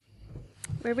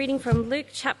We're reading from Luke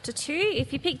chapter 2.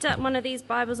 If you picked up one of these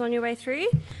Bibles on your way through,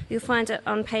 you'll find it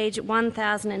on page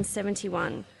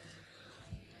 1071.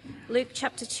 Luke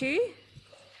chapter 2,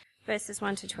 verses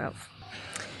 1 to 12.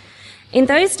 In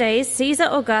those days, Caesar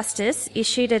Augustus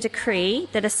issued a decree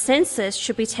that a census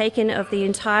should be taken of the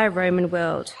entire Roman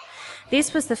world.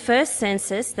 This was the first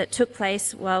census that took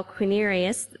place while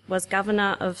Quirinius was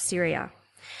governor of Syria.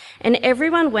 And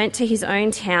everyone went to his own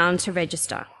town to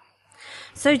register.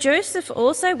 So Joseph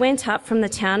also went up from the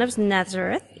town of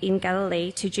Nazareth in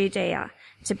Galilee to Judea,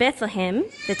 to Bethlehem,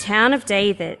 the town of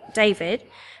David,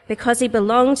 because he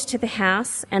belonged to the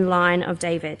house and line of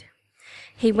David.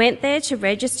 He went there to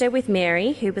register with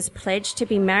Mary, who was pledged to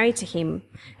be married to him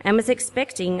and was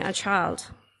expecting a child.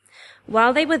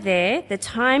 While they were there, the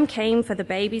time came for the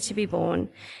baby to be born,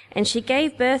 and she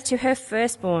gave birth to her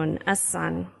firstborn, a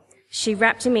son. She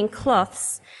wrapped him in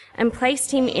cloths and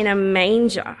placed him in a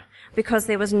manger, because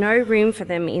there was no room for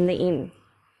them in the inn.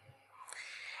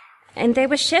 And there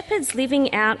were shepherds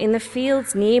living out in the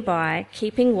fields nearby,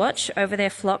 keeping watch over their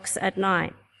flocks at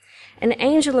night. An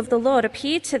angel of the Lord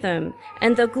appeared to them,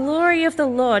 and the glory of the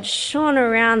Lord shone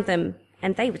around them,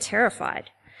 and they were terrified.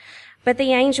 But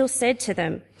the angel said to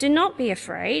them, "Do not be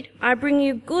afraid. I bring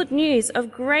you good news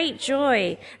of great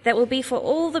joy that will be for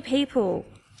all the people.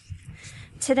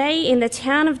 Today in the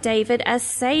town of David, a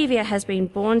Saviour has been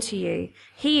born to you.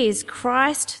 He is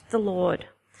Christ the Lord.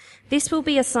 This will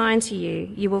be a sign to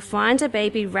you. You will find a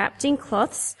baby wrapped in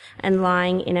cloths and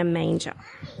lying in a manger."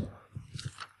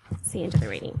 That's the end of the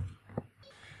reading.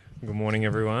 Good morning,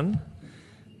 everyone.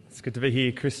 It's good to be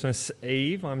here Christmas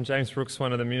Eve. I'm James Brooks,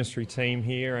 one of the ministry team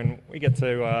here, and we get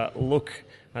to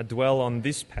dwell on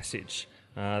this passage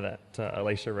that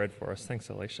Alicia read for us. Thanks,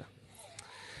 Alicia.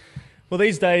 Well,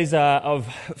 these days of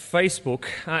Facebook,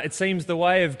 it seems the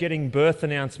way of getting birth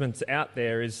announcements out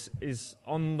there is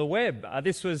on the web.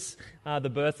 This was the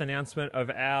birth announcement of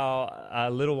our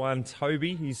little one,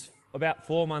 Toby. He's about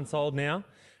 4 months old now.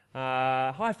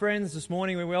 Hi friends, this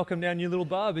morning we welcomed our new little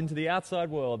bub into the outside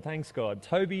world, thanks God.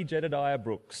 Toby Jedediah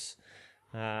Brooks,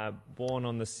 born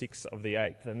on the 6th of the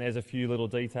 8th. And there's a few little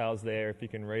details there if you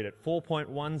can read it.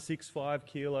 4.165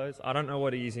 kilos. I don't know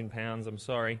what he is in pounds, I'm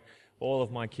sorry. All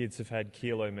of my kids have had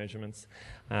kilo measurements.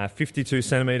 52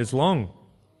 centimetres long.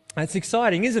 That's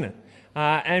exciting, isn't it?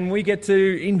 And we get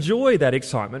to enjoy that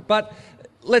excitement. But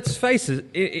let's face it,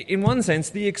 in one sense,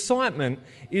 the excitement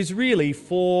is really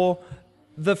for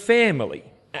the family.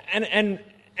 And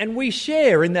we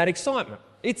share in that excitement.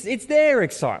 It's their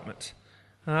excitement.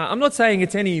 I'm not saying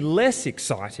it's any less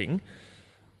exciting,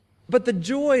 but the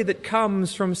joy that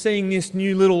comes from seeing this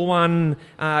new little one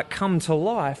come to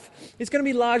life is going to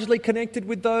be largely connected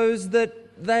with those that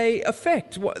they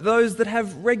affect, those that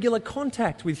have regular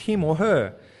contact with him or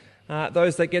her,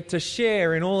 those that get to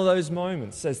share in all of those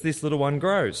moments as this little one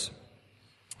grows.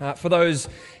 For those,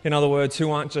 in other words,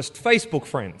 who aren't just Facebook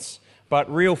friends,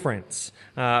 but real friends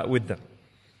with them.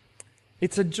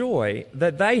 It's a joy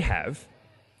that they have,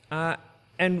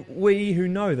 and we who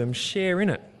know them share in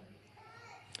it.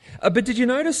 But did you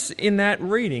notice in that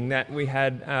reading that we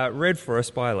had read for us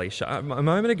by Alicia a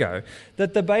moment ago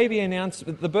that the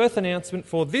birth announcement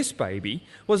for this baby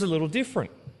was a little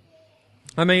different?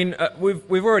 I mean,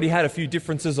 we've already had a few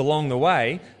differences along the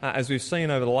way, as we've seen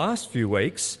over the last few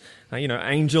weeks.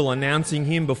 Angel announcing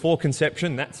him before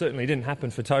conception, that certainly didn't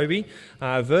happen for Toby.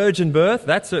 Virgin birth,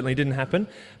 that certainly didn't happen.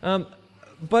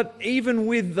 But even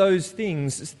with those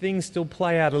things still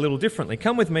play out a little differently.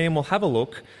 Come with me and we'll have a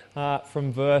look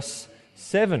from verse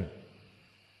 7.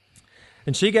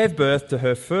 "And she gave birth to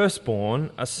her firstborn,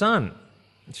 a son.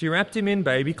 She wrapped him in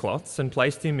baby cloths and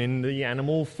placed him in the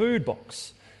animal food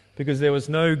box, because there was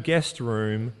no guest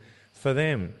room for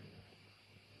them."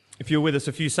 If you were with us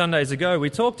a few Sundays ago,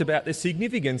 we talked about the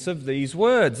significance of these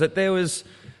words, that there was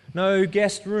no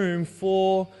guest room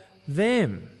for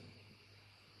them.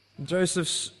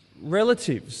 Joseph's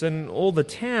relatives and in all the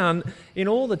town,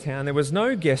 there was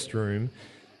no guest room,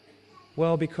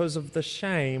 well, because of the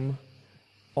shame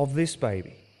of this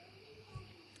baby.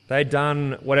 They'd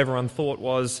done what everyone thought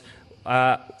was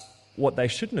what they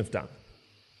shouldn't have done.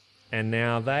 And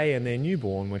now they and their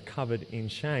newborn were covered in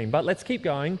shame. But let's keep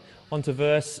going on to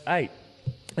verse 8.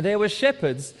 "There were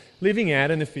shepherds living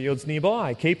out in the fields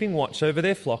nearby, keeping watch over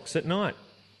their flocks at night.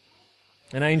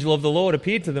 An angel of the Lord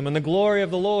appeared to them, and the glory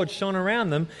of the Lord shone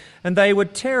around them, and they were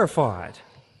terrified.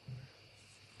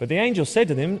 But the angel said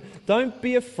to them, 'Don't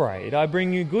be afraid. I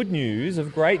bring you good news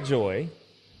of great joy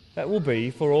that will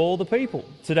be for all the people.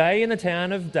 Today in the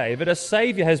town of David, a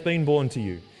Saviour has been born to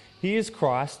you. He is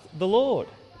Christ the Lord.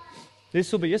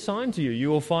 This will be a sign to you. You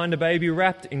will find a baby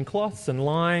wrapped in cloths and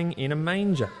lying in a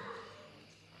manger.'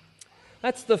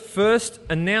 That's the first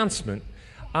announcement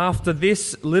after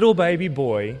this little baby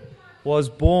boy was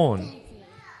born.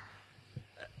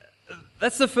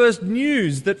 That's the first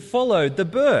news that followed the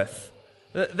birth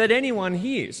that anyone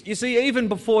hears. You see, even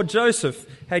before Joseph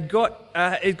had got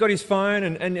his phone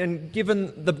and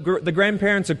given the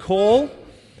grandparents a call,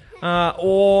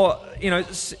 or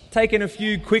taken a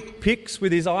few quick pics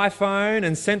with his iPhone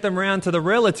and sent them round to the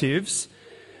relatives,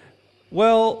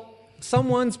 well,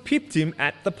 someone's pipped him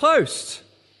at the post.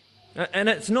 And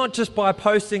it's not just by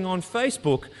posting on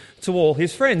Facebook to all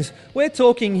his friends. We're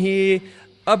talking here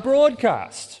a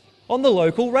broadcast on the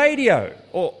local radio.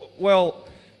 Or, well,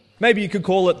 maybe you could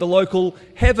call it the local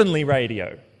heavenly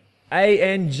radio.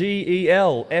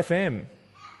 ANGEL FM.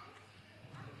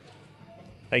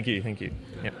 Thank you.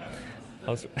 Yeah.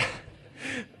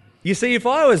 You see, if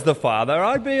I was the father,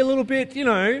 I'd be a little bit,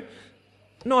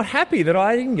 not happy that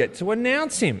I didn't get to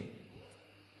announce him.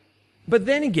 But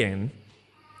then again,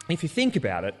 if you think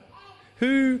about it,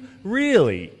 who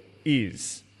really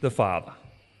is the father?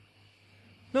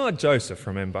 Not Joseph,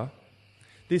 remember.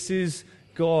 This is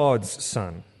God's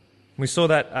son. We saw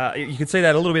that, you could see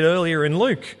that a little bit earlier in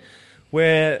Luke,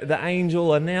 where the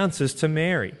angel announces to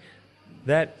Mary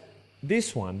that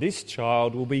this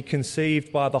child will be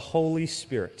conceived by the Holy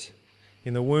Spirit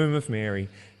in the womb of Mary.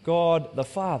 God the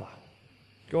Father.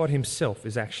 God himself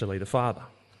is actually the Father.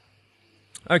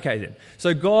 Okay then,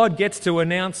 so God gets to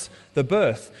announce the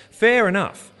birth. Fair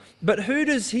enough. But who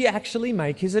does he actually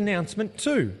make his announcement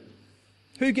to?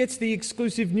 Who gets the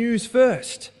exclusive news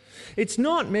first? It's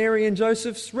not Mary and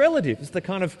Joseph's relatives, the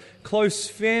kind of close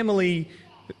family,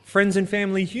 friends and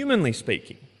family, humanly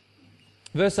speaking.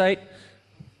 Verse 8,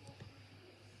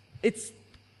 it's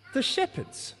the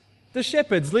shepherds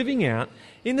living out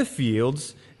in the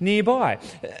fields nearby.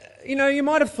 You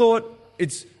might have thought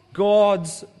it's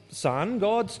God's son,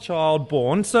 God's child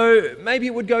born, so maybe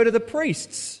it would go to the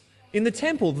priests in the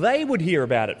temple. They would hear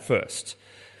about it first.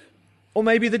 Or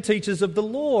maybe the teachers of the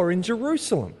law in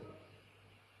Jerusalem.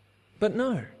 But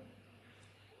no.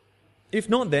 If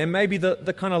not them, maybe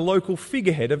the kind of local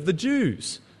figurehead of the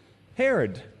Jews,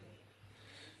 Herod.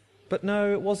 But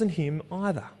no, it wasn't him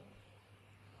either.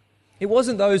 It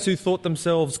wasn't those who thought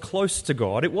themselves close to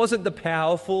God. It wasn't the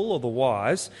powerful or the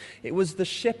wise. It was the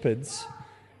shepherds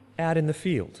out in the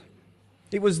field.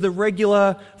 It was the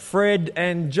regular Fred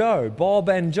and Joe, Bob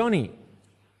and Johnny.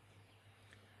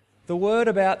 The word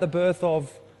about the birth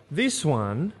of this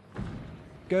one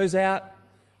goes out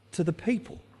to the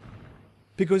people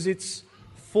because it's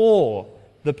for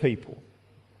the people.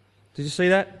 Did you see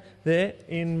that there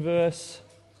in verse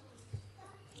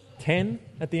 10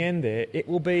 at the end there? It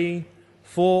will be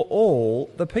for all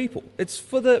the people. It's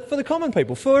for the common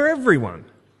people, for everyone.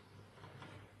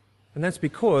 And that's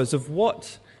because of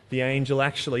what the angel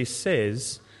actually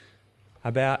says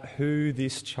about who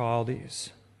this child is.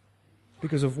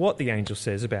 Because of what the angel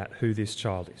says about who this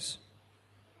child is.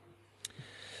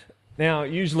 Now,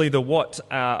 usually the what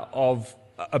of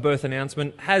a birth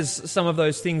announcement has some of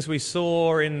those things we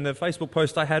saw in the Facebook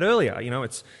post I had earlier.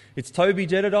 It's Toby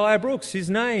Jedediah Brooks, his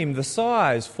name, the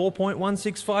size,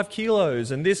 4.165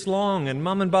 kilos and this long, and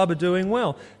mum and bub are doing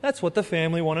well. That's what the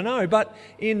family want to know. But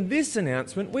in this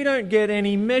announcement, we don't get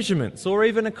any measurements or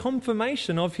even a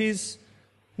confirmation of his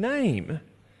name.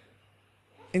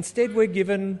 Instead, we're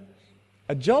given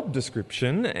a job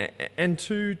description and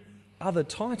 2 other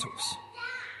titles.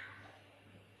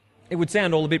 It would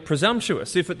sound all a bit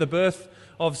presumptuous if at the birth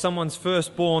of someone's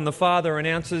firstborn the father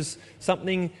announces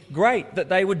something great that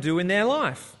they would do in their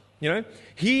life. Here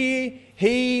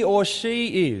he or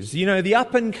she is, the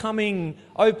up-and-coming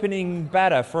opening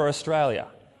batter for Australia.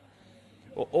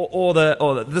 Or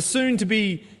the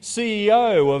soon-to-be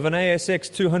CEO of an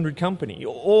ASX 200 company.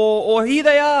 Or here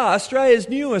they are, Australia's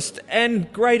newest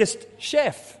and greatest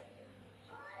chef.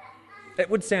 It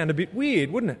would sound a bit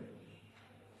weird, wouldn't it?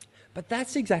 But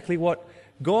that's exactly what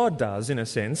God does, in a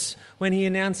sense, when he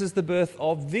announces the birth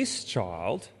of this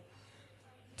child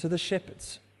to the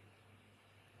shepherds.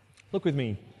 Look with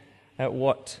me at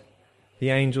what the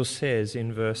angel says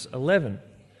in verse 11.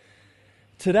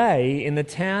 Today, in the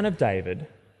town of David,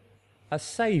 a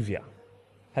Saviour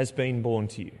has been born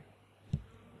to you.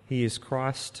 He is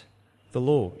Christ the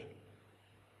Lord.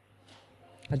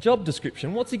 A job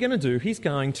description. What's he going to do? He's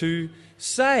going to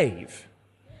save.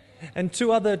 And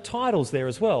 2 other titles there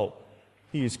as well.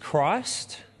 He is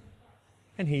Christ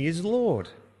and he is Lord.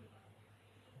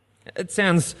 It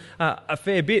sounds a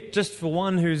fair bit just for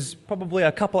one who's probably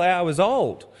a couple hours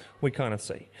old, we kind of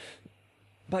see.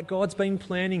 But God's been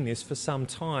planning this for some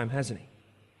time, hasn't he?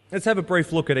 Let's have a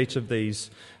brief look at each of these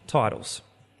titles.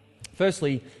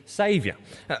 Firstly, Saviour.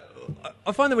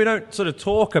 I find that we don't sort of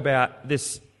talk about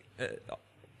this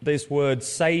word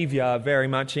Saviour very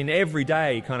much in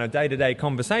everyday kind of day-to-day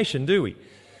conversation, do we?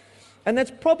 And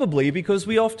that's probably because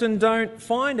we often don't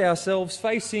find ourselves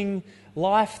facing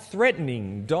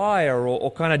life-threatening, dire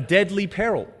or kind of deadly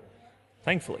peril,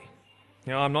 thankfully.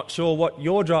 I'm not sure what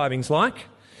your driving's like,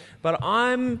 but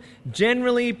I'm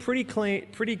generally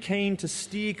pretty keen to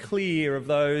steer clear of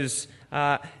those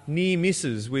near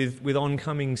misses with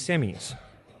oncoming semis.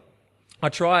 I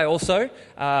try also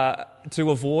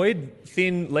to avoid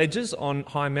thin ledges on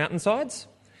high mountainsides,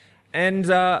 and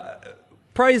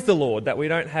praise the Lord that we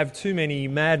don't have too many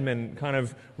madmen kind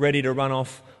of ready to run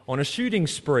off on a shooting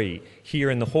spree here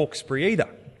in the Hawkesbury either.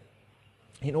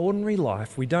 In ordinary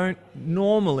life, we don't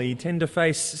normally tend to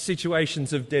face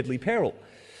situations of deadly peril,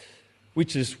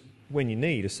 which is when you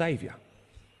need a saviour.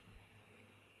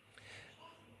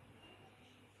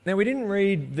 Now, we didn't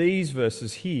read these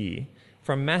verses here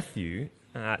from Matthew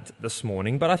this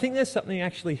morning, but I think there's something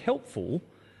actually helpful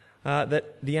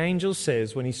that the angel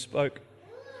says when he spoke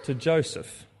to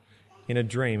Joseph in a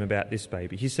dream about this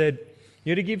baby. He said,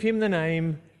 "You're to give him the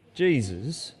name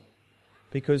Jesus,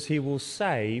 because he will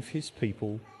save his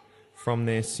people from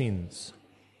their sins."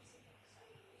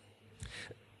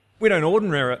 We don't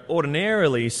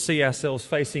ordinarily see ourselves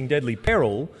facing deadly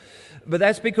peril, but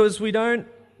that's because we don't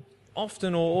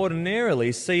often or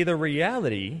ordinarily see the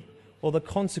reality or the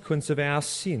consequence of our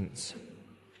sins.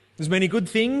 There's many good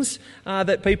things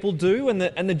that people do, and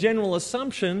the general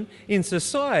assumption in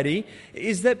society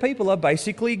is that people are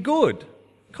basically good,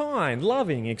 kind,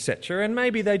 loving, etc., and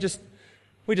maybe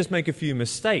we just make a few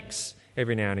mistakes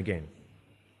every now and again.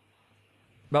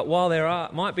 But while there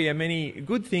might be many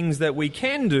good things that we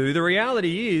can do, the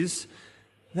reality is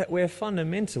that we're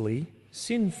fundamentally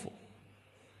sinful,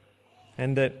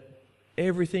 and that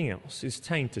everything else is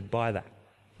tainted by that.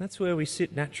 That's where we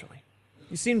sit naturally.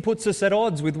 Sin puts us at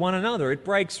odds with one another. It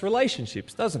breaks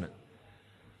relationships, doesn't it?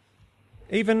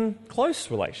 Even close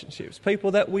relationships,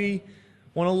 people that we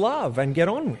want to love and get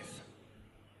on with.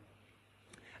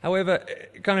 However,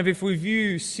 kind of if we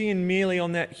view sin merely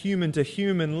on that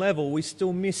human-to-human level, we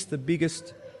still miss the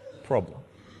biggest problem.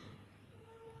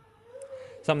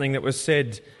 Something that was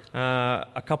said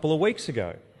a couple of weeks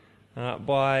ago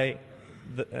by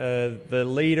the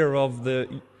leader of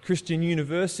the Christian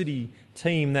University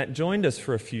team that joined us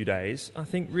for a few days, I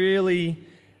think really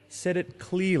said it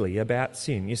clearly about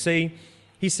sin. You see,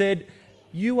 he said,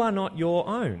 "You are not your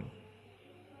own.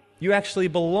 You actually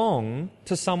belong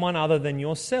to someone other than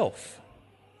yourself."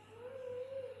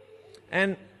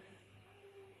 And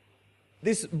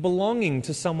this belonging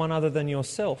to someone other than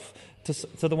yourself,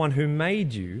 to the one who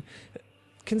made you,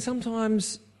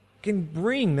 can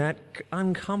bring that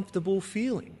uncomfortable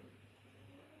feeling.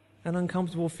 An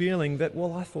uncomfortable feeling that,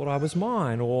 well, I thought I was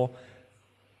mine, or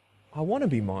I want to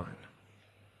be mine.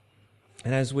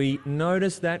 And as we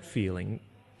notice that feeling,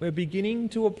 we're beginning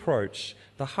to approach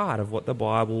the heart of what the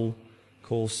Bible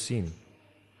calls sin.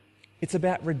 It's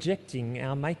about rejecting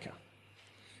our Maker.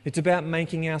 It's about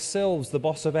making ourselves the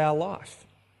boss of our life.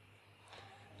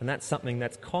 And that's something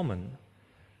that's common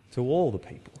to all the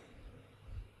people.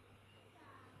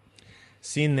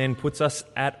 Sin then puts us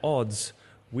at odds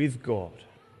with God.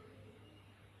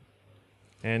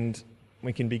 And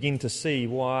we can begin to see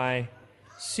why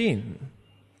sin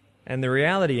and the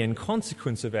reality and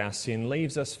consequence of our sin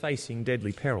leaves us facing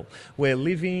deadly peril. We're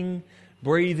living,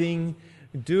 breathing,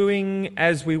 doing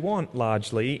as we want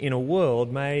largely in a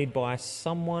world made by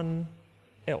someone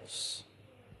else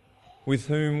with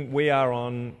whom we are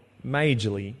on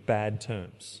majorly bad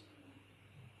terms.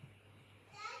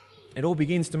 It all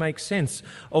begins to make sense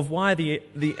of why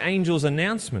the angel's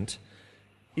announcement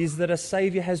is that a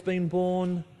Saviour has been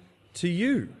born to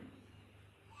you.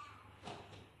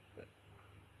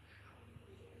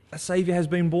 A Saviour has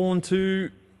been born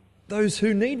to those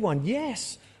who need one.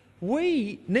 Yes,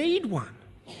 we need one.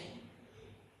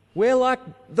 We're like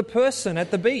the person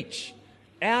at the beach,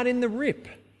 out in the rip,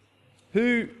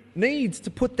 who needs to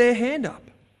put their hand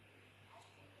up.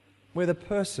 We're the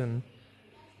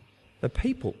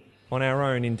people on our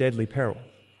own in deadly peril.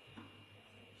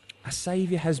 A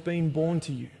Saviour has been born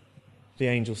to you, the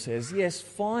angel says. Yes,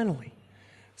 finally,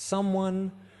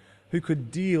 someone who could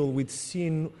deal with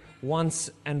sin once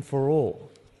and for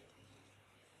all.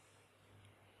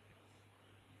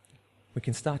 We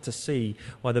can start to see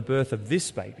why the birth of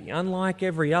this baby, unlike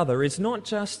every other, is not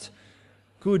just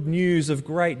good news of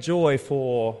great joy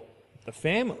for the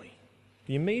family,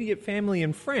 the immediate family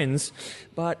and friends,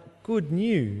 but good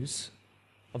news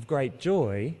of great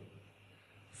joy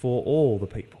for all the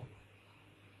people.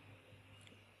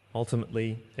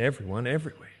 ultimately everyone,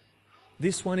 everywhere.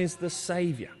 This one is the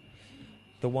Saviour,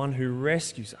 the one who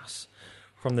rescues us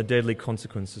from the deadly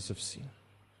consequences of sin.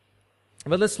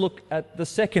 But let's look at the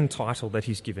second title that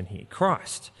he's given here,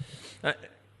 Christ.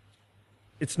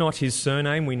 It's not his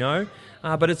surname, we know,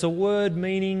 but it's a word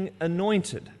meaning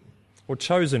anointed or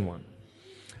chosen one.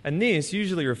 And this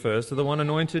usually refers to the one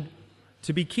anointed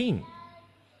to be king.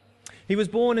 He was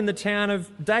born in the town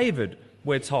of David,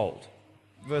 we're told.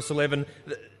 Verse 11,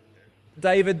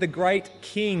 David, the great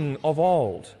king of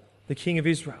old, the king of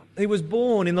Israel. He was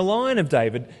born in the line of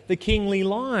David, the kingly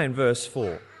line, verse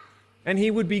 4. And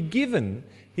he would be given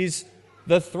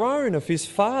the throne of his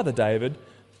father David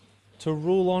to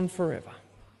rule on forever.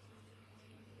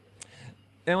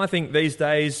 Now I think these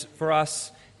days for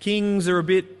us, kings are a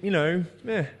bit,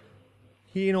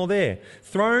 here nor there.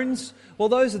 Thrones, well,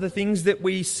 those are the things that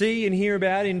we see and hear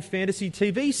about in fantasy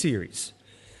TV series.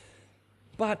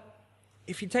 But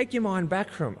if you take your mind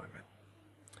back for a moment,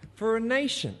 for a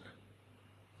nation,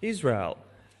 Israel,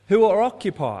 who are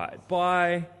occupied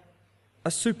by a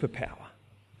superpower,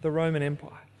 the Roman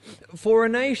Empire, for a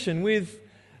nation with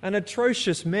an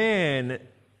atrocious man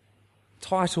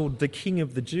titled the King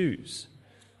of the Jews,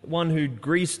 one who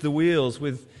greased the wheels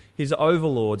with his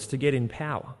overlords to get in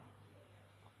power,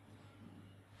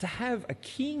 to have a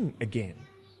king again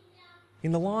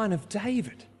in the line of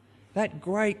David, that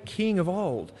great king of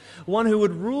old, one who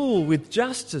would rule with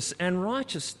justice and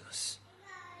righteousness,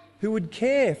 who would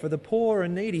care for the poor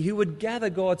and needy, who would gather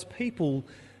God's people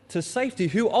to safety,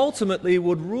 who ultimately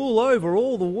would rule over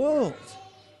all the world.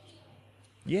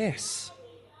 Yes,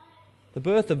 the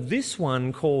birth of this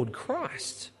one called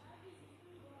Christ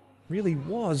really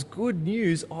was good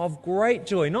news of great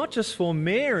joy, not just for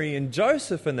Mary and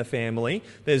Joseph and the family,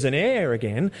 there's an heir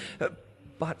again,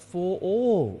 but for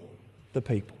all the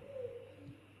people.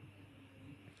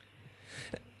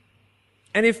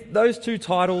 And if those two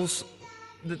titles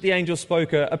that the angel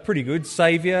spoke are pretty good,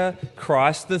 Saviour,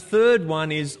 Christ, the third one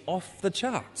is off the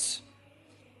charts.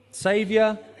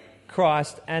 Saviour,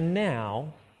 Christ, and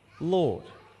now Lord.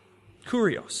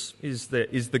 Kurios is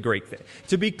the Greek there.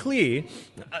 To be clear,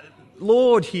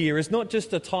 Lord here is not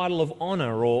just a title of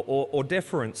honour or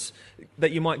deference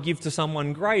that you might give to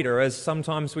someone greater, as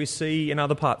sometimes we see in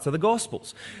other parts of the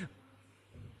Gospels.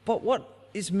 But what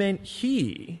is meant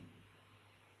here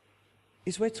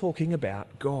is we're talking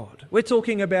about God. We're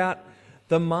talking about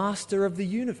the Master of the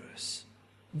universe,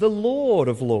 the Lord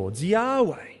of Lords,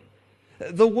 Yahweh.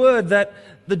 The word that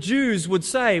the Jews would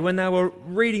say when they were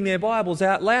reading their Bibles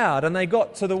out loud and they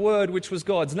got to the word which was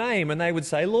God's name and they would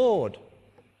say, Lord.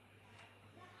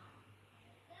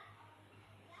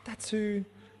 That's who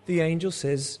the angel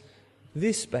says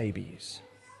this baby is.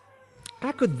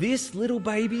 How could this little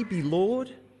baby be Lord?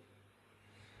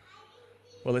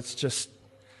 Well, it's just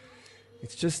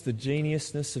the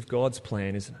geniusness of God's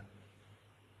plan, isn't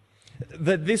it?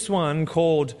 That this one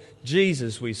called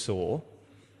Jesus we saw,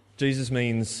 Jesus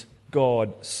means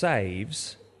God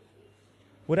saves,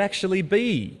 would actually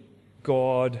be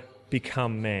God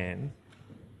become man,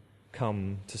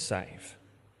 come to save.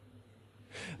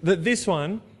 That this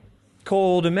one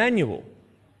called Emmanuel,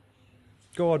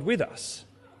 God with us,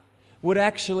 would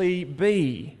actually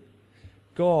be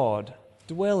God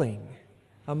dwelling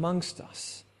amongst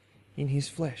us in his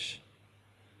flesh.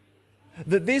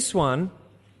 That this one,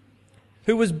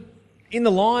 who was in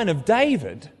the line of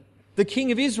David, the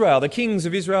king of Israel, the kings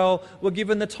of Israel were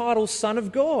given the title Son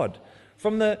of God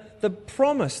from the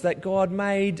promise that God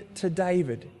made to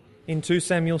David in 2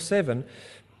 Samuel 7.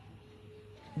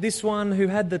 This one who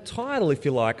had the title, if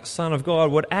you like, Son of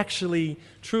God, would actually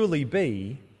truly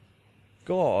be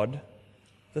God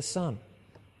the Son.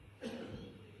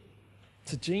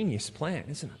 It's a genius plan,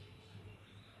 isn't it?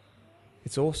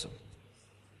 It's awesome.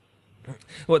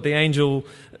 What the angel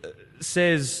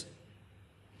says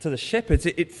to the shepherds,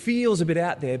 it feels a bit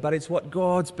out there, but it's what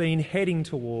God's been heading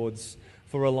towards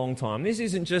for a long time. This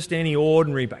isn't just any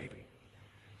ordinary baby.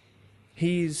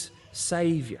 He's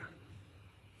Saviour,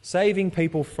 saving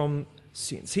people from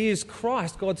sins. He is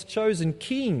Christ, God's chosen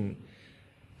King,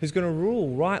 who's going to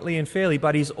rule rightly and fairly,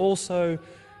 but he's also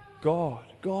God,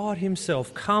 God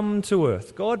himself come to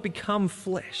earth, God become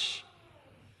flesh.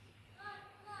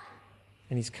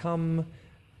 And he's come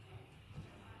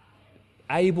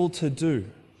able to do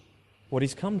what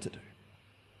he's come to do,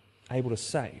 able to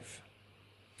save.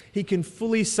 He can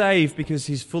fully save because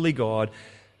he's fully God,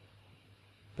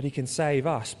 but he can save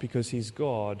us because he's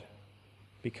God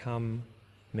become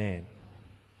man,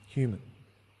 human.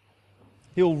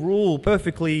 He'll rule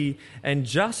perfectly and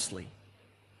justly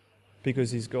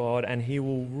because he's God, and he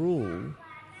will rule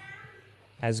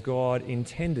as God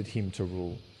intended him to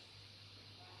rule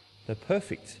the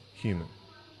perfect human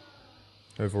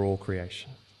over all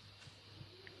creation.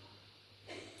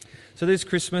 So this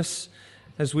Christmas,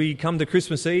 as we come to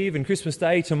Christmas Eve and Christmas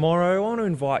Day tomorrow, I want to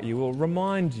invite you or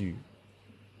remind you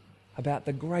about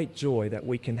the great joy that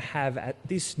we can have at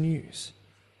this news.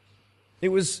 It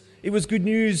was good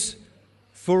news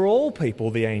for all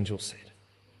people, the angel said.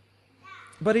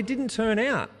 But it didn't turn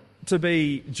out to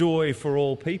be joy for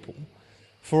all people,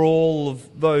 for all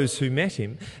of those who met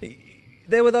him.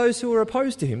 There were those who were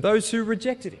opposed to him, those who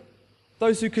rejected him,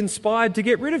 those who conspired to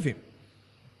get rid of him.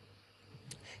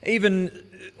 Even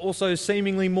also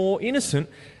seemingly more innocent,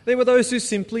 there were those who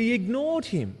simply ignored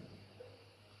him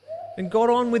and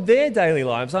got on with their daily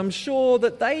lives. I'm sure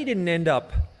that they didn't end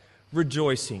up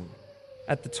rejoicing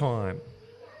at the time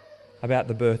about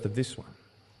the birth of this one.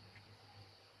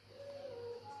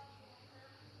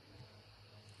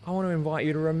 I want to invite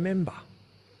you to remember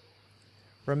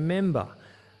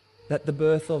that the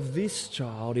birth of this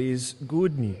child is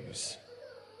good news.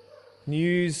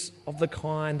 News of the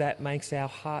kind that makes our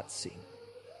hearts sing.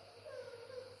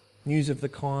 News of the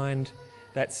kind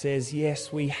that says,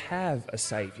 yes, we have a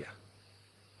Saviour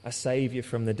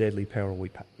from the deadly peril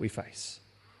we face.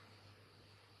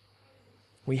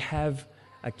 We have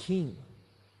a King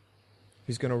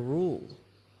who's going to rule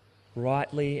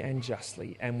rightly and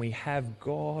justly, and we have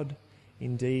God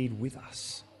indeed with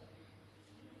us.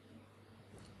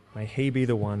 May he be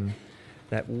the one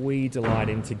that we delight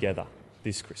in together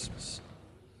this Christmas.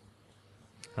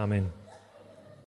 Amen.